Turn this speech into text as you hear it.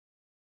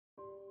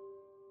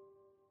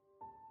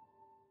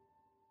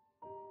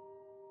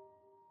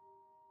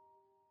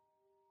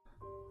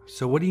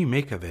So what do you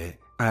make of it?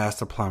 I asked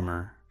the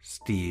plumber,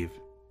 Steve.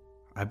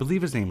 I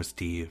believe his name was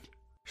Steve.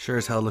 Sure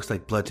as hell looks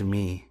like blood to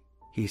me,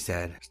 he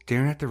said,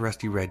 staring at the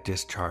rusty red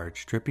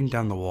discharge dripping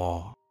down the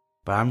wall.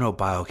 But I'm no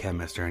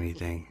biochemist or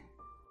anything.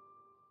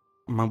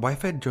 My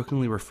wife had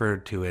jokingly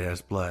referred to it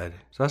as blood,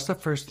 so that's the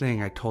first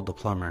thing I told the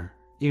plumber.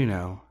 You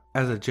know,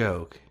 as a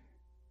joke.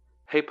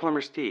 Hey,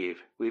 Plumber Steve,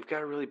 we've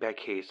got a really bad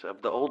case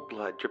of the old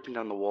blood dripping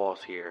down the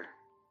walls here.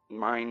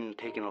 Mind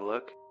taking a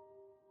look?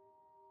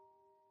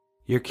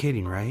 You're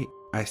kidding, right?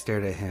 I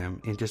stared at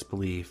him in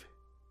disbelief.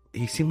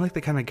 He seemed like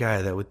the kind of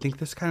guy that would think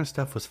this kind of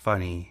stuff was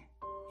funny.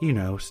 You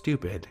know,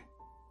 stupid.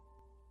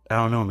 I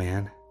don't know,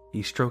 man.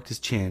 He stroked his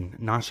chin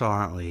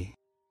nonchalantly.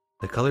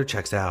 The color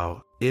checks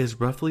out. It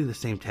is roughly the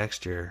same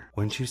texture,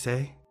 wouldn't you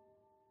say?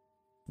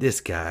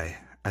 This guy,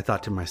 I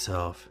thought to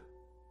myself.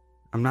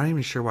 I'm not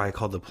even sure why I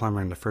called the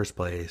plumber in the first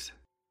place.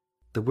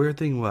 The weird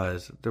thing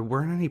was, there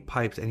weren't any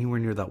pipes anywhere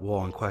near that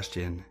wall in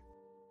question.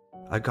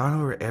 I'd gone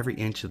over every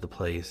inch of the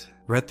place,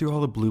 read through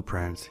all the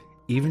blueprints,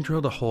 even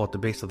drilled a hole at the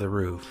base of the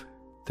roof.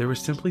 There was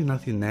simply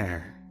nothing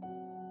there.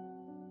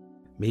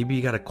 Maybe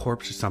you got a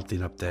corpse or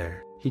something up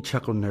there. He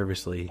chuckled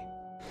nervously.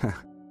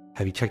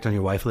 Have you checked on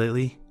your wife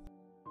lately?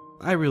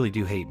 I really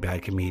do hate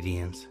bad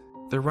comedians.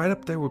 They're right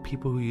up there with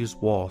people who use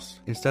waltz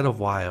instead of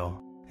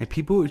while, and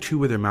people who chew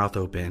with their mouth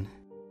open.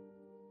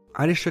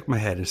 I just shook my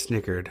head and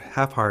snickered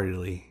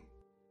half-heartedly.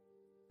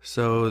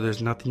 So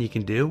there's nothing you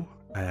can do?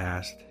 I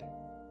asked.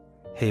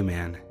 Hey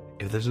man,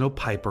 if there's no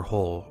pipe or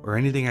hole or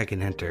anything I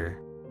can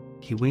enter.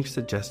 He winked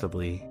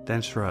suggestively,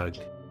 then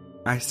shrugged.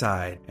 I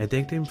sighed and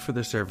thanked him for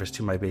the service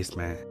to my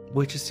basement,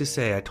 which is to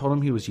say I told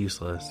him he was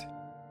useless.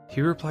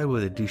 He replied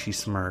with a douchey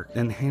smirk,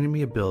 then handed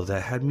me a bill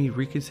that had me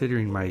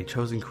reconsidering my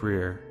chosen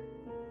career.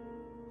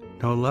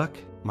 No luck?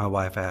 My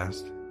wife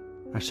asked.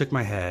 I shook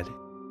my head.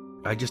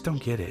 I just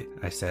don't get it,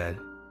 I said.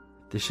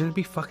 This shouldn't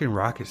be fucking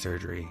rocket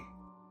surgery.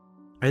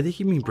 I think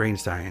you mean brain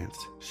science,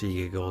 she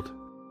giggled.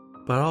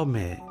 But I'll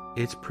admit,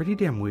 it's pretty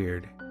damn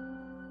weird.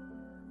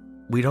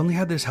 We'd only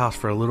had this house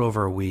for a little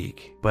over a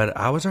week, but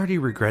I was already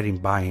regretting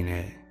buying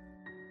it.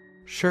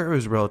 Sure, it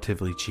was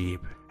relatively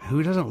cheap.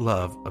 Who doesn't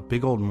love a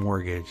big old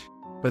mortgage?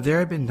 But there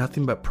had been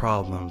nothing but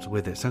problems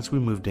with it since we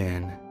moved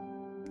in.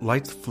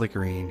 Lights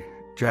flickering,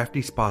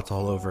 drafty spots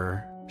all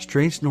over,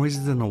 strange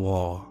noises in the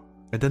wall,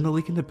 and then the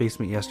leak in the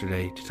basement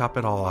yesterday to top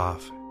it all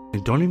off.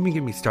 And don't even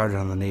get me started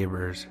on the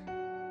neighbors.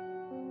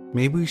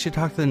 Maybe we should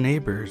talk to the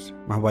neighbors,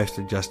 my wife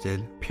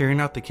suggested, peering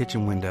out the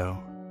kitchen window.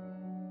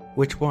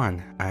 Which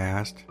one? I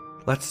asked.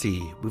 Let's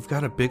see, we've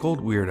got a big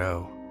old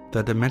weirdo,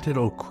 the demented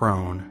old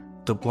crone,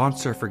 the blonde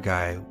surfer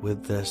guy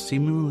with the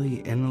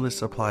seemingly endless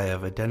supply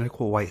of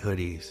identical white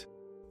hoodies.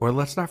 Or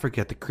let's not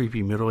forget the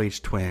creepy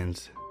middle-aged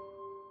twins.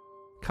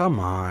 Come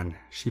on,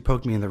 she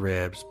poked me in the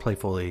ribs,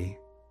 playfully.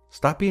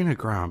 Stop being a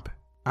grump.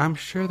 I'm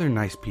sure they're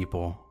nice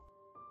people.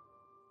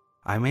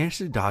 I managed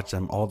to dodge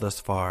them all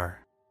thus far.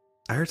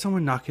 I heard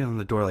someone knocking on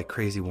the door like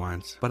crazy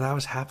once, but I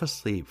was half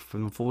asleep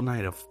from the full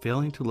night of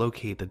failing to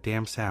locate the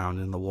damn sound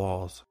in the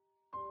walls.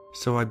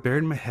 So I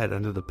buried my head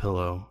under the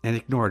pillow and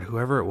ignored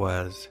whoever it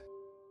was.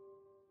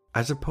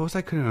 I suppose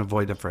I couldn't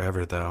avoid them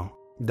forever though.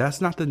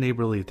 That's not the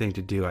neighborly thing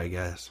to do, I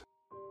guess.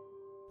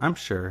 I'm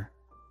sure,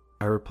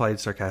 I replied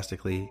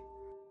sarcastically.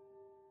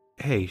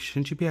 Hey,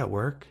 shouldn't you be at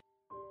work?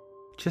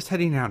 Just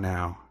heading out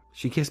now.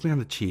 She kissed me on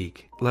the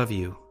cheek. Love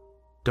you.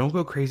 Don't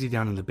go crazy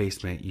down in the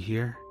basement, you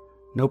hear?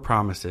 No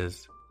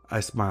promises.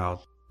 I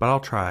smiled, but I'll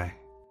try.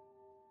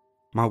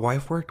 My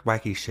wife worked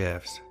wacky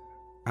shifts.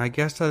 I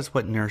guess that's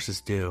what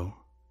nurses do.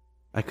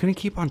 I couldn't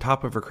keep on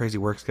top of her crazy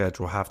work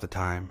schedule half the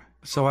time,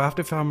 so I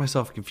often found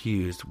myself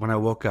confused when I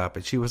woke up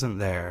and she wasn't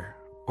there,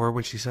 or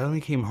when she suddenly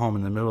came home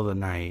in the middle of the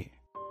night.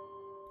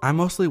 I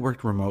mostly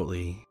worked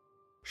remotely,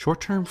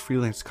 short-term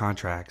freelance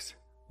contracts,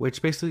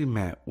 which basically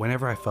meant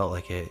whenever I felt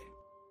like it.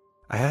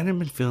 I hadn't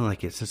been feeling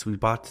like it since we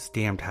bought this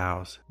damned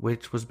house,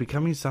 which was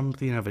becoming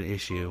something of an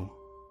issue.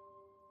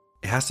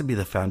 It has to be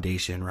the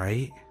foundation,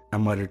 right? I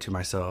muttered to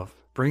myself,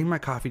 bringing my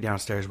coffee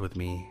downstairs with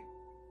me.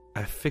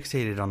 I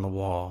fixated on the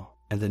wall,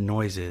 and the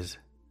noises.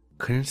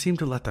 Couldn't seem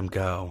to let them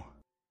go.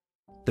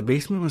 The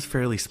basement was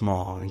fairly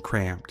small and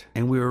cramped,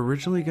 and we were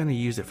originally going to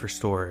use it for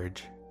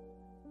storage.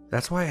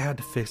 That's why I had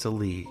to fix a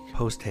leak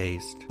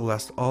post-haste,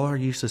 lest all our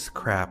useless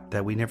crap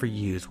that we never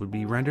used would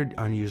be rendered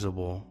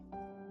unusable.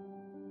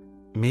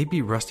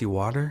 Maybe rusty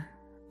water?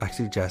 I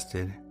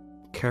suggested,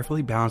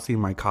 carefully balancing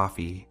my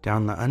coffee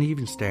down the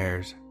uneven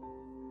stairs.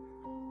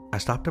 I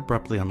stopped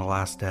abruptly on the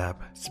last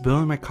step,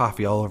 spilling my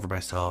coffee all over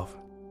myself.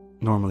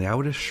 Normally I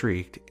would have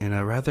shrieked in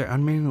a rather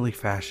unmanly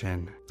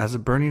fashion as a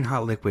burning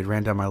hot liquid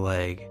ran down my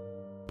leg,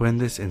 but in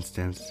this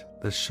instance,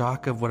 the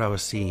shock of what I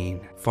was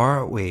seeing far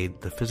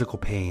outweighed the physical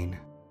pain.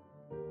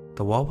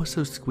 The wall was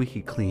so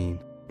squeaky clean,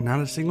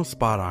 not a single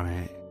spot on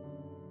it.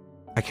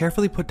 I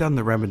carefully put down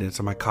the remnants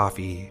of my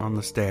coffee on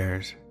the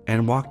stairs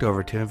and walked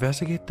over to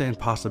investigate the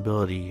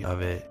impossibility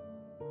of it.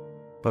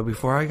 But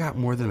before I got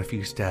more than a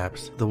few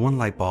steps, the one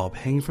light bulb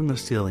hanging from the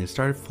ceiling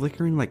started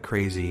flickering like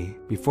crazy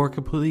before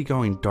completely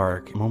going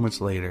dark moments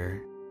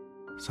later.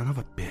 Son of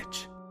a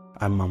bitch.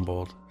 I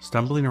mumbled,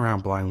 stumbling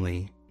around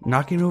blindly,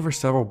 knocking over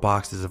several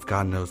boxes of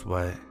God knows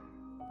what.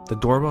 The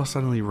doorbell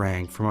suddenly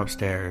rang from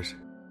upstairs.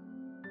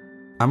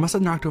 I must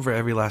have knocked over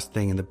every last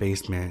thing in the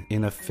basement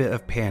in a fit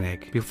of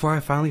panic before I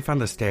finally found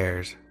the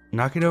stairs,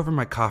 knocking over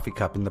my coffee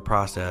cup in the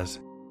process.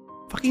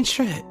 "Fucking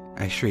shit!"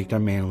 I shrieked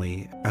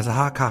unmanly as the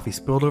hot coffee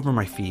spilled over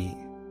my feet.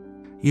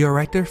 "You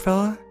alright there,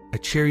 fella?" A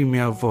cheery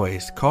male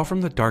voice called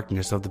from the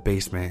darkness of the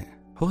basement.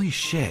 "Holy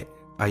shit!"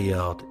 I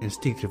yelled,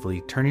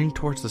 instinctively turning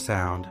towards the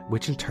sound,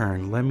 which in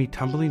turn led me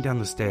tumbling down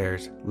the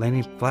stairs,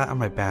 landing flat on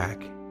my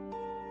back.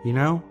 "You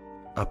know,"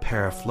 a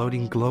pair of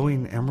floating,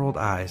 glowing emerald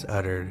eyes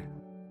uttered,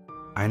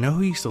 "I know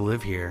who used to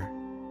live here."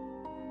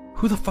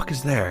 "Who the fuck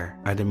is there?"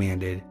 I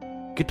demanded.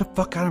 "Get the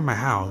fuck out of my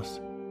house."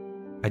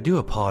 "I do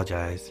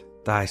apologize,"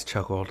 the eyes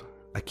chuckled.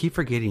 "I keep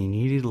forgetting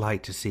you need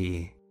light to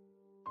see."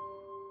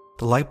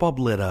 The light bulb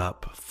lit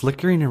up,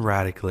 flickering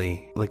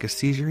erratically like a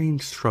seizuring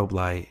strobe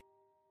light.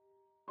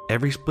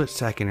 Every split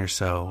second or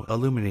so,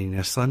 illuminating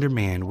a slender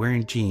man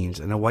wearing jeans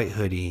and a white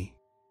hoodie.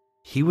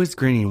 He was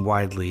grinning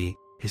widely,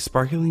 his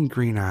sparkling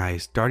green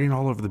eyes darting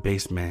all over the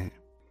basement.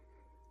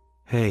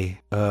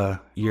 "Hey,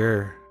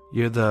 you're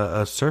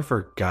the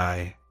surfer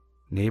guy,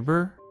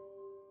 neighbor?"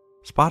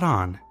 "Spot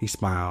on," he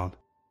smiled,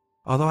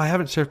 "although I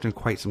haven't surfed in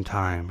quite some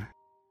time.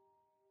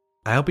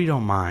 I hope you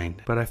don't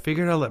mind, but I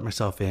figured I'd let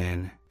myself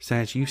in,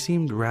 since you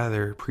seemed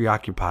rather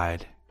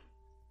preoccupied."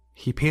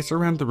 He paced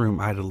around the room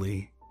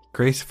idly,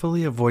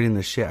 gracefully avoiding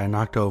the shit I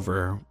knocked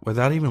over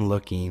without even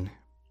looking.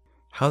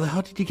 "How the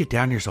hell did you get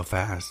down here so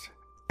fast?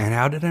 And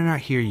how did I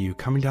not hear you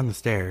coming down the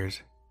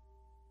stairs?"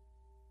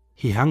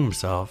 "He hung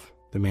himself,"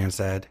 the man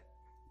said.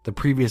 "The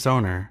previous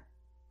owner.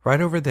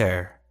 Right over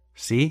there.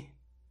 See?"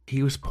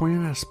 He was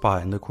pointing at a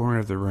spot in the corner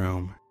of the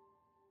room.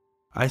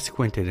 I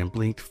squinted and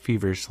blinked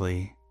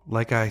feverishly,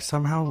 like I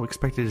somehow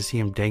expected to see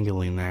him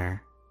dangling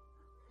there.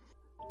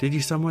 "Did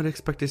you somewhat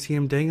expect to see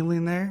him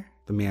dangling there?"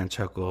 The man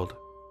chuckled.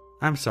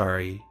 "I'm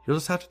sorry, you'll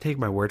just have to take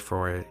my word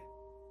for it."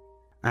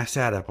 I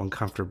sat up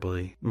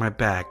uncomfortably, my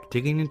back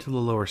digging into the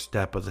lower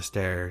step of the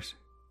stairs.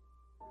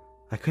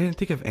 I couldn't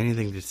think of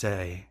anything to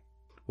say.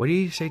 What do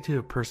you say to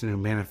a person who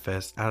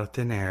manifests out of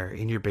thin air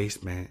in your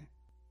basement?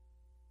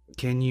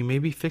 "Can you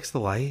maybe fix the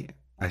light?"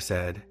 I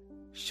said,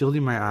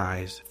 shielding my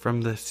eyes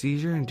from the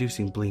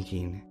seizure-inducing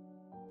blinking.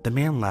 The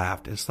man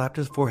laughed and slapped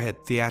his forehead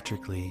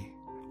theatrically.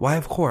 "Why,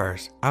 of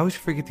course, I always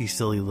forget these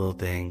silly little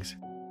things."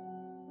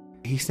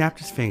 He snapped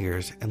his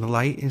fingers and the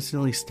light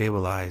instantly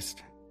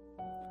stabilized.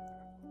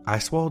 I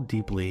swallowed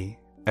deeply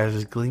as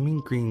his gleaming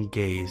green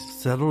gaze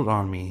settled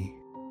on me.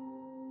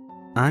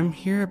 "I'm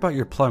here about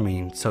your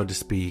plumbing, so to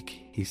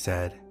speak," he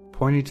said,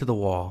 pointing to the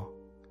wall.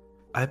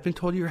 "I've been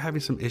told you're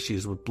having some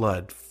issues with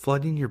blood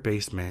flooding your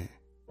basement.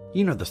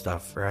 You know the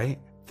stuff, right?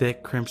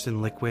 Thick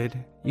crimson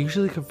liquid,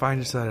 usually confined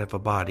inside of a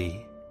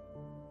body."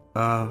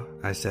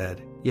 I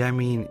said. "Yeah, I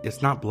mean,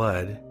 it's not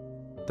blood.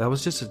 That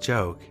was just a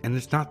joke, and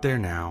it's not there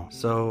now,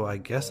 so I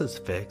guess it's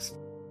fixed."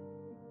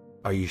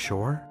 "Are you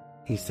sure?"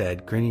 he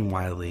said, grinning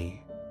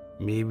widely.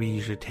 "Maybe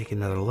you should take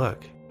another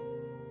look."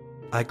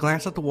 I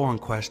glanced at the wall in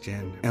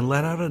question and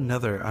let out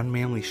another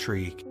unmanly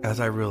shriek as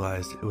I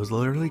realized it was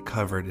literally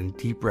covered in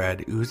deep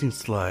red, oozing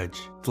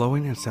sludge,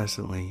 flowing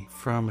incessantly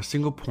from a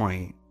single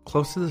point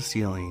close to the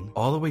ceiling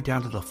all the way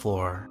down to the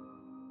floor.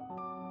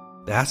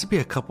 "There has to be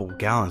a couple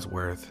gallons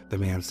worth," the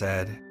man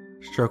said,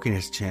 stroking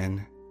his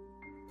chin.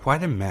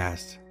 "Quite a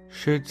mess.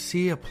 Should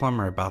see a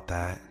plumber about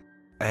that."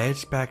 I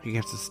edged back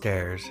against the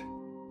stairs.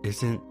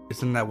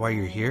 Isn't that why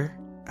you're here?"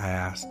 I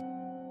asked.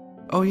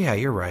 "Oh yeah,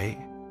 you're right."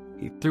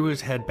 He threw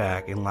his head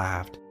back and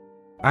laughed.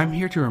 "I'm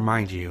here to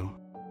remind you."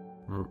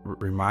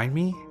 Remind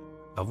me?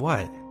 Of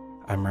what?"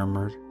 I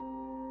murmured.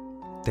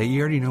 "That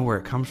you already know where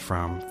it comes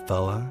from,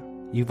 fella.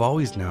 You've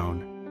always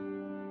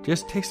known.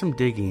 Just take some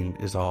digging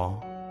is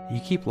all. You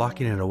keep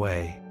locking it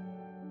away."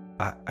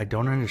 I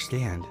don't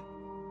understand."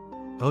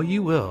 "Oh,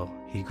 you will,"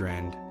 he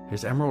grinned,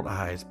 his emerald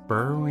eyes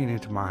burrowing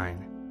into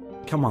mine.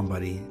 "Come on,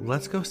 buddy,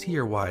 let's go see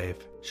your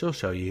wife. She'll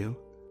show you."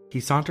 He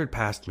sauntered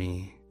past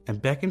me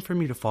and beckoned for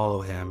me to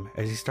follow him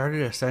as he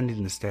started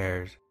ascending the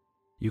stairs.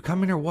 "You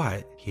coming or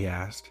what?" he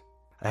asked.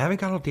 "I haven't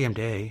got all damn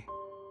day."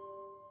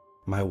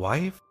 "My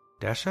wife,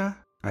 Desha?"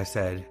 I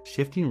said,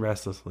 shifting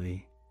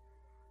restlessly.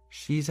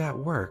 "She's at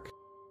work."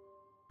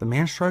 The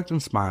man shrugged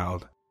and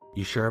smiled.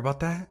 "You sure about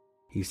that?"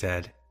 he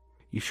said.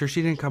 "You sure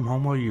she didn't come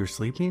home while you were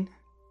sleeping?"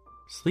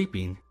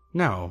 "Sleeping?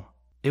 No.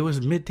 It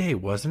was midday,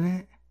 wasn't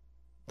it?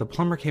 The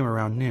plumber came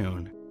around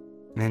noon,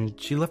 and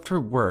she left her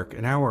work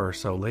an hour or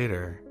so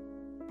later.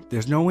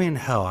 There's no way in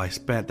hell I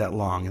spent that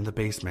long in the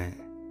basement."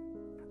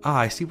 "Ah,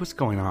 I see what's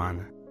going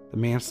on." The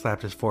man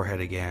slapped his forehead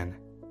again.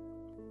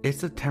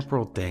 "It's a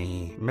temporal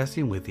thingy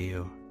messing with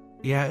you.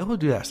 Yeah, it will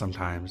do that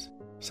sometimes.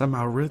 Some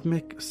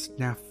algorithmic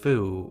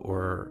snafu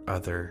or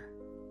other.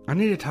 I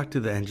need to talk to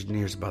the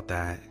engineers about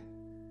that."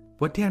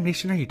 "What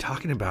damnation are you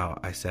talking about?"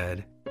 I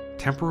said.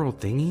 "Temporal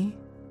thingy?"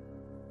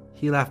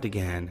 He laughed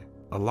again,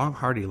 a long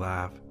hearty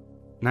laugh.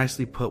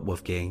 "Nicely put,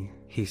 Wolfgang,"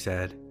 he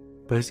said,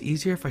 "but it's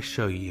easier if I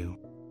show you."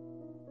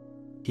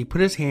 He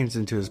put his hands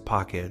into his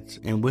pockets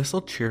and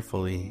whistled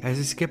cheerfully as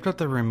he skipped up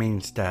the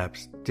remaining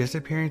steps,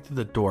 disappearing through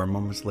the door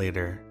moments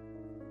later.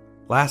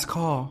 "Last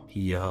call,"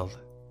 he yelled.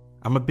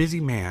 "I'm a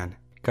busy man.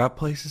 Got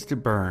places to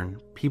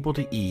burn, people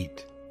to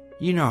eat.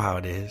 You know how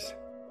it is."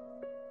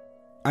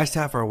 I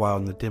sat for a while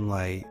in the dim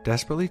light,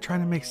 desperately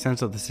trying to make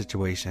sense of the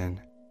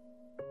situation.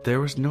 There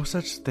was no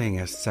such thing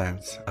as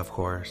sense, of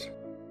course.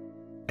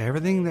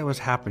 Everything that was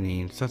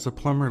happening since the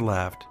plumber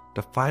left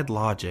defied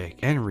logic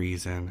and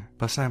reason,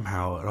 but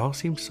somehow it all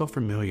seemed so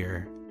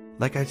familiar,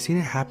 like I'd seen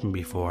it happen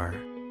before.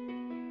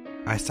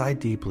 I sighed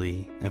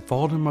deeply and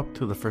followed him up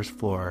to the first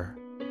floor.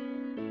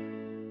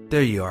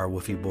 "There you are,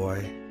 Woofy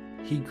boy,"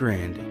 he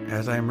grinned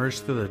as I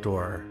emerged through the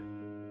door.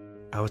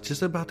 "I was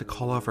just about to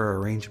call off our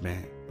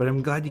arrangement, but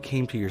I'm glad you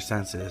came to your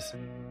senses."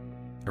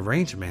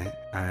 "Arrangement?"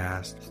 I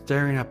asked,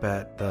 staring up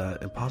at the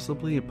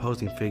impossibly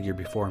imposing figure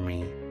before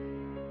me.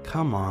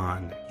 "Come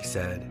on," he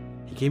said.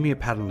 He gave me a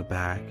pat on the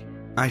back.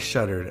 I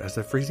shuddered as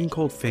the freezing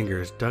cold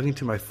fingers dug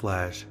into my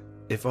flesh,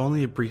 if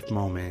only a brief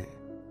moment.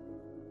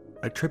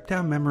 A trip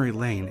down memory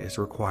lane is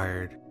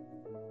required.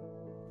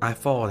 I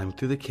followed him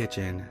through the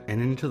kitchen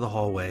and into the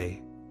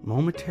hallway,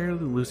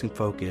 momentarily losing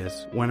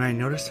focus when I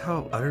noticed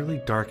how utterly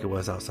dark it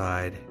was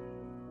outside.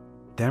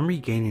 Then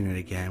regaining it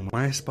again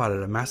when I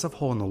spotted a massive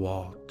hole in the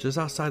wall just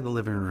outside the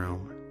living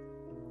room.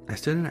 I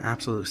stood in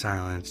absolute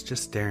silence,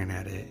 just staring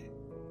at it.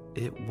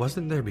 It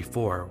wasn't there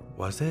before,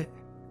 was it?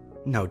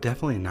 No,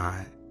 definitely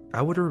not.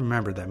 I would have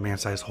remembered that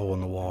man-sized hole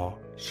in the wall,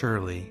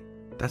 surely.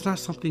 That's not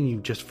something you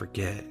just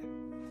forget.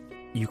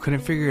 "You couldn't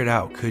figure it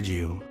out, could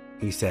you?"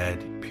 he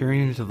said,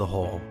 peering into the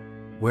hole.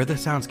 Where the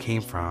sounds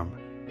came from.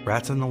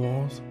 Rats in the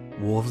walls?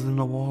 Wolves in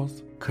the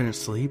walls? Couldn't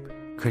sleep?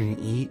 Couldn't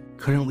eat?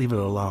 Couldn't leave it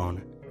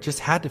alone? Just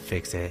had to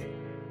fix it.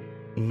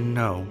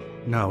 No,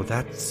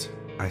 that's...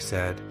 I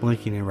said,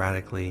 blinking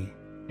erratically.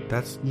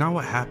 "That's not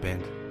what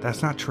happened.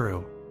 That's not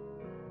true."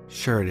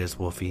 "Sure it is,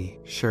 Wolfie.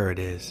 Sure it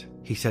is,"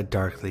 he said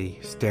darkly,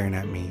 staring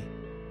at me.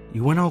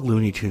 "You went all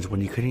Looney Tunes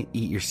when you couldn't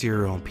eat your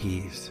cereal in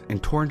peace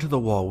and tore into the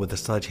wall with a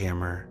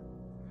sledgehammer.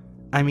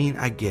 I mean,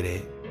 I get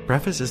it.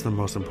 Breakfast is the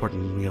most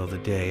important meal of the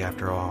day,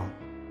 after all."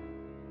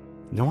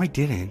 "No, I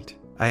didn't."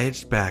 I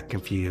edged back,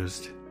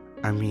 confused.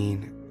 "I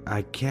mean,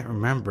 I can't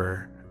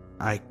remember.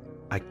 I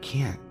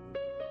can't."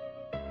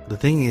 "The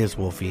thing is,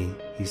 Wolfie,"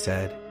 he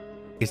said,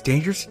 "it's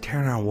dangerous to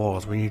tear down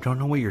walls when you don't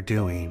know what you're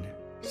doing.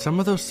 Some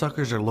of those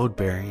suckers are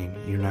load-bearing,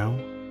 you know?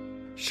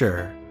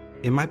 Sure,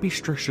 it might be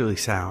structurally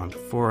sound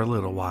for a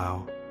little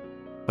while,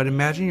 but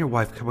imagine your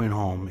wife coming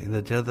home in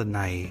the dead of the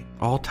night,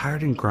 all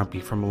tired and grumpy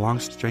from a long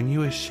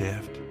strenuous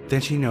shift.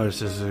 Then she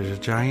notices there's a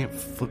giant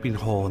flipping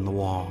hole in the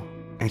wall,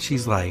 and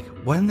she's like,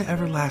 'What in the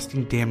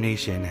everlasting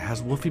damnation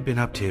has Wolfie been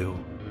up to?'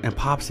 and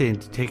pops in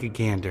to take a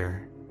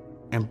gander,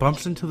 and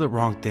bumps into the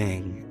wrong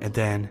thing, and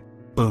then,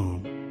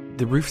 boom,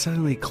 the roof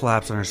suddenly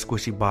collapsed on her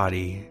squishy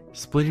body,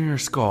 splitting her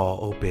skull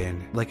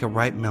open like a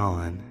ripe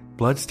melon,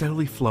 blood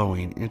steadily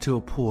flowing into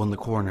a pool in the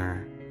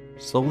corner,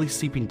 slowly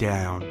seeping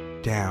down.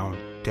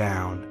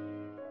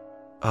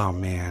 Oh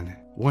man,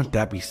 wouldn't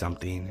that be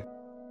something?"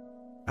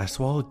 I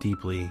swallowed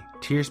deeply,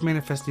 tears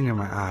manifesting in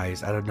my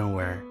eyes out of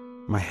nowhere,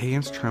 my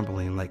hands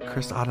trembling like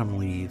crisp autumn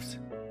leaves,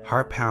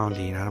 heart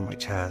pounding out of my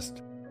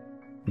chest.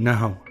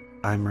 "No,"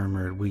 I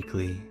murmured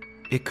weakly.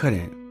 "It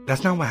couldn't.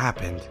 That's not what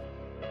happened."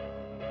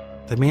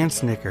 The man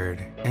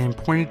snickered and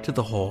pointed to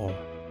the hole.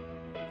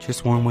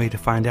 "Just one way to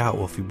find out,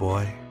 Wolfie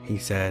boy," he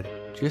said.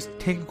 "Just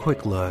take a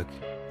quick look,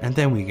 and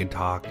then we can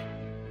talk."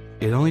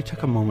 It only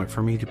took a moment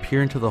for me to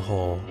peer into the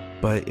hole,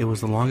 but it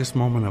was the longest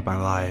moment of my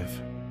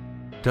life.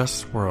 Dust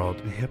swirled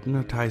in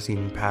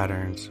hypnotizing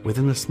patterns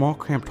within the small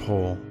cramped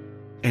hole,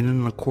 and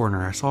in the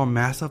corner I saw a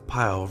massive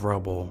pile of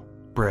rubble,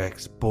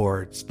 bricks,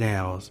 boards,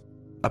 nails,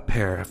 a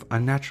pair of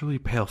unnaturally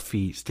pale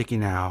feet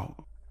sticking out,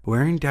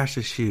 wearing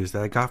Dash's shoes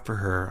that I got for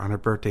her on her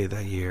birthday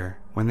that year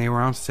when they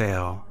were on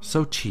sale,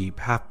 so cheap,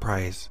 half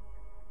price.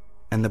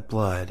 And the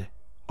blood,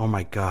 oh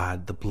my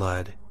god, the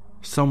blood,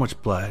 so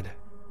much blood,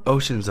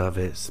 oceans of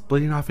it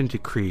splitting off into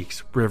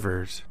creeks,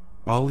 rivers,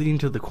 all leading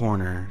to the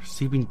corner,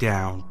 seeping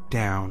down.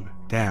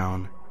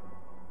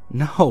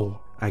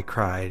 "No," I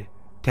cried.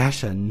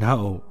 "Dasha,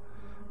 no.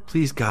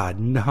 Please God,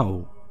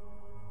 no."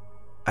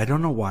 I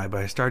don't know why,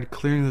 but I started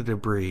clearing the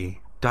debris,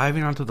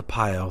 diving onto the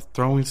pile,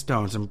 throwing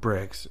stones and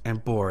bricks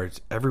and boards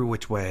every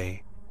which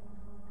way.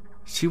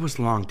 She was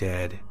long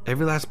dead.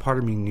 Every last part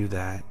of me knew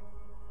that.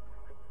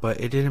 But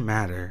it didn't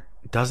matter.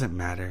 It doesn't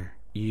matter.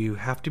 You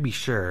have to be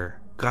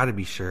sure. Gotta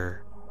be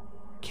sure.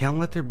 Can't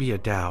let there be a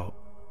doubt.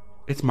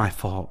 It's my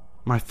fault.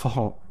 My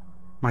fault.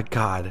 My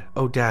God.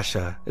 Oh,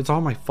 Dasha, it's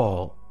all my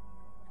fault.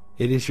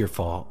 "It is your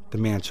fault," the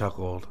man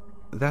chuckled.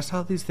 "That's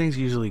how these things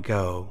usually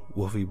go,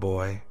 Wolfie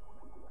boy.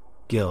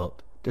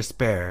 Guilt,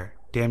 despair,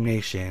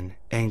 damnation,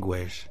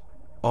 anguish,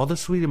 all the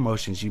sweet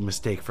emotions you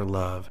mistake for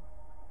love.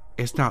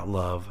 It's not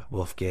love,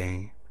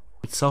 Wolfgang.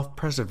 It's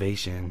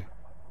self-preservation.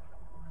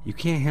 You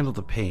can't handle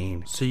the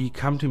pain, so you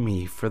come to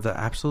me for the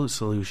absolute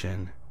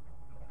solution."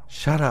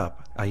 "Shut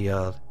up," I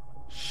yelled.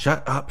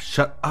 "Shut up,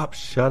 shut up,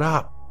 shut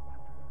up."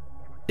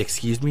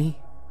 "Excuse me?"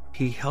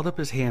 He held up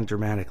his hand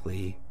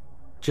dramatically.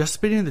 Just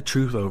spitting the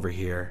truth over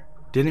here.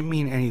 Didn't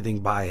mean anything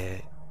by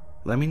it.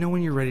 Let me know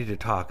when you're ready to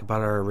talk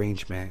about our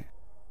arrangement.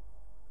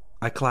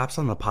 I collapsed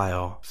on the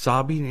pile,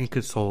 sobbing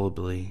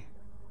inconsolably.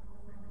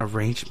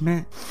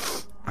 Arrangement?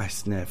 I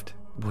sniffed.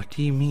 What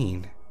do you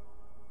mean?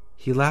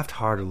 He laughed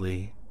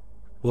heartily.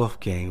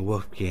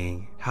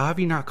 Wolfgang, how have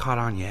you not caught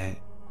on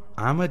yet?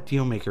 I'm a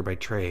dealmaker by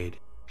trade.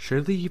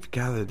 Surely you've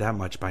gathered that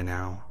much by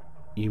now.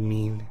 You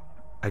mean...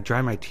 I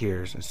dried my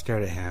tears and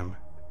stared at him.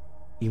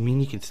 You mean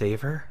you can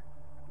save her?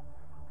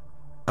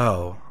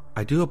 Oh,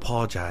 I do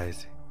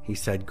apologize, he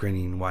said,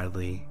 grinning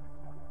widely.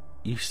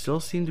 You still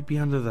seem to be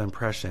under the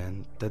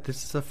impression that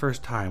this is the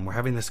first time we're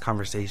having this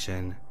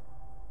conversation.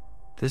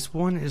 This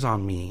one is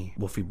on me,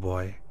 Wolfie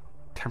boy.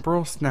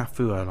 Temporal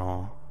snafu and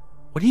all.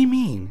 What do you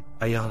mean?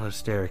 I yelled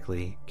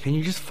hysterically. Can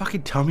you just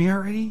fucking tell me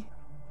already?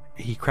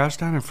 He crouched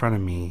down in front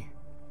of me.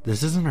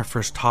 This isn't our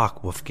first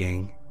talk,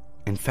 Wolfgang.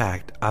 In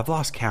fact, I've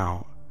lost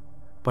count,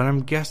 but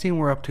I'm guessing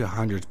we're up to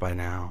hundreds by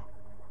now.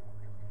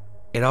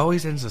 It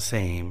always ends the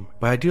same,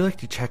 but I do like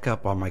to check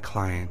up on my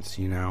clients,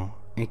 you know,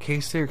 in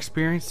case they're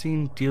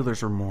experiencing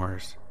dealer's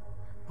remorse.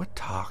 What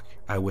talk?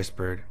 I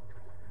whispered.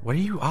 What are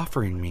you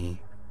offering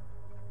me?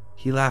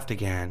 He laughed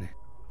again.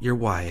 Your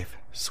wife,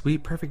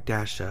 sweet perfect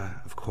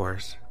Dasha, of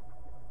course.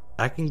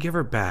 I can give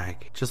her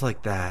back, just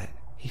like that.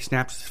 He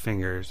snaps his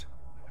fingers.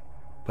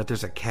 But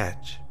there's a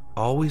catch.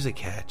 Always a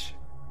catch.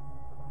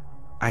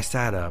 I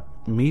sat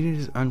up, meeting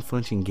his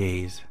unflinching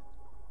gaze.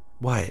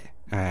 What?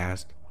 I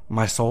asked.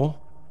 My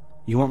soul?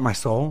 You want my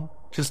soul?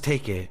 Just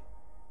take it.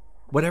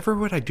 Whatever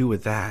would I do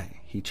with that?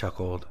 He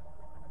chuckled.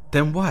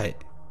 Then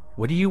what?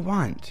 What do you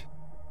want?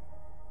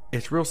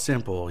 It's real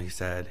simple, he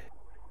said.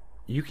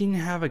 You can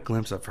have a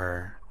glimpse of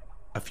her.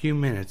 A few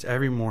minutes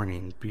every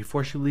morning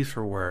before she leaves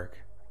for work.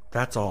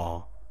 That's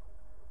all.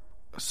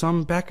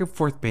 Some back and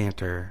forth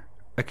banter.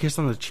 A kiss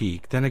on the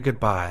cheek, then a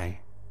goodbye.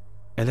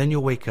 And then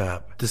you'll wake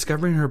up,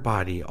 discovering her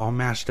body all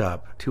mashed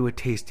up to a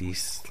tasty,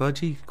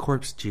 sludgy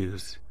corpse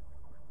juice.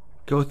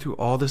 Go through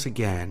all this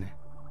again.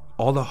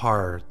 All the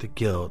horror, the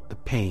guilt, the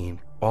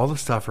pain, all the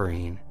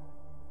suffering.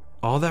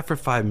 All that for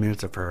 5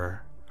 minutes of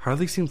her.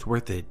 Hardly seems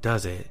worth it,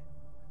 does it?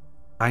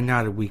 I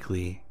nodded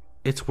weakly.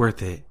 It's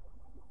worth it,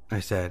 I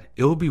said.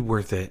 It will be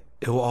worth it.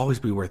 It will always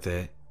be worth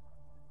it.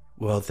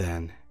 Well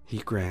then, he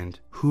grinned.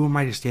 Who am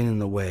I to stand in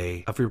the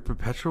way of your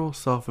perpetual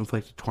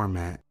self-inflicted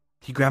torment?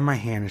 He grabbed my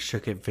hand and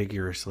shook it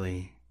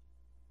vigorously.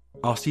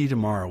 I'll see you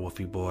tomorrow,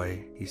 Wolfie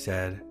boy, he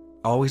said.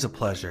 Always a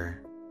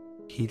pleasure.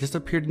 He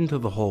disappeared into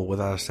the hole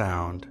without a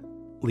sound,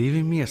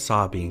 leaving me a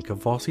sobbing,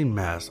 convulsing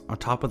mess on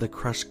top of the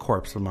crushed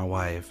corpse of my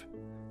wife.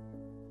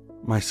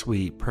 My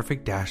sweet,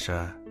 perfect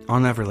Dasha, I'll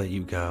never let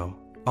you go.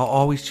 I'll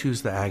always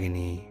choose the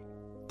agony.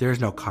 There is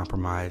no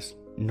compromise,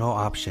 no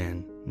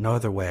option, no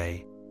other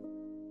way.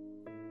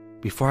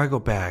 Before I go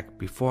back,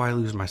 before I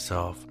lose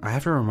myself, I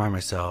have to remind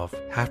myself,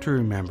 have to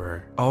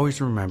remember, always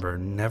remember,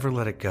 never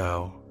let it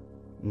go.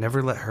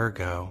 Never let her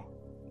go.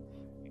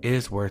 It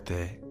is worth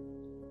it.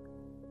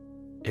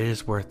 It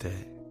is worth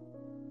it.